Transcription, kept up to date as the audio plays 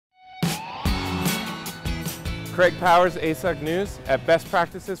Craig Powers, ASUG News, at Best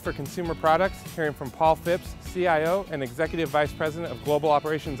Practices for Consumer Products, hearing from Paul Fipps, CIO and Executive Vice President of Global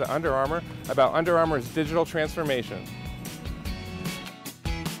Operations at Under Armour, about Under Armour's digital transformation.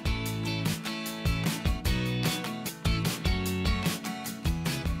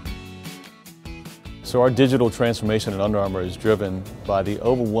 So our digital transformation at Under Armour is driven by the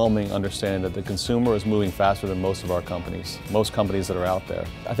overwhelming understanding that the consumer is moving faster than most of our companies, most companies that are out there.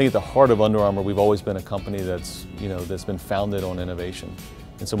 I think at the heart of Under Armour, we've always been a company that's been founded on innovation.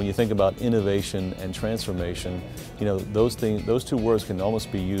 And so when you think about innovation and transformation, those two words can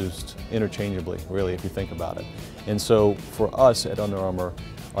almost be used interchangeably, really, if you think about it. And so for us at Under Armour,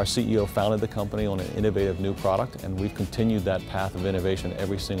 our CEO founded the company on an innovative new product, and we've continued that path of innovation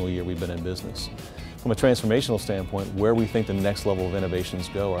every single year we've been in business. From a transformational standpoint, where we think the next level of innovations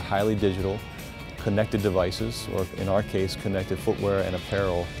go are highly digital, connected devices, or in our case, connected footwear and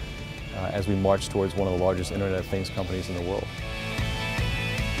apparel, as we march towards one of the largest Internet of Things companies in the world.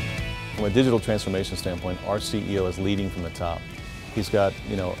 From a digital transformation standpoint, our CEO is leading from the top. He's got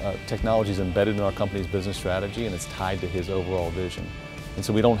technologies embedded in our company's business strategy, and it's tied to his overall vision. And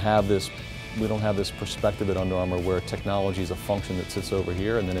so we don't have this perspective at Under Armour where technology is a function that sits over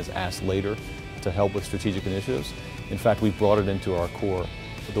here and then is asked later to help with strategic initiatives. In fact, we've brought it into our core.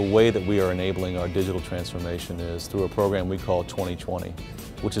 The way that we are enabling our digital transformation is through a program we call 2020,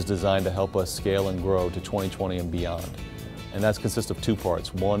 which is designed to help us scale and grow to 2020 and beyond. And that consists of two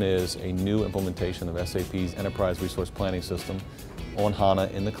parts. One is a new implementation of SAP's Enterprise Resource Planning System on HANA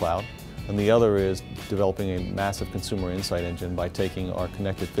in the cloud. And the other is developing a massive consumer insight engine by taking our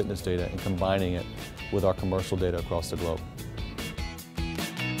connected fitness data and combining it with our commercial data across the globe.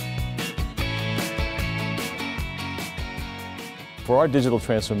 For our digital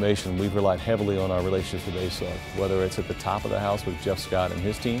transformation, we've relied heavily on our relationships with ASUG, whether it's at the top of the house with Jeff Scott and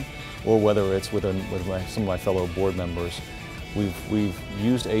his team, or whether it's with some of my fellow board members. We've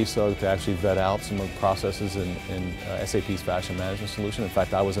used ASUG to actually vet out some of the processes in SAP's fashion management solution. In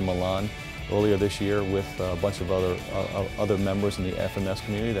fact, I was in Milan earlier this year with a bunch of other members in the FMS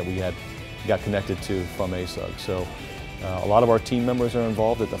community that we got connected to from ASUG. So a lot of our team members are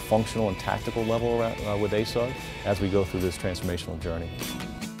involved at the functional and tactical level with ASUG as we go through this transformational journey.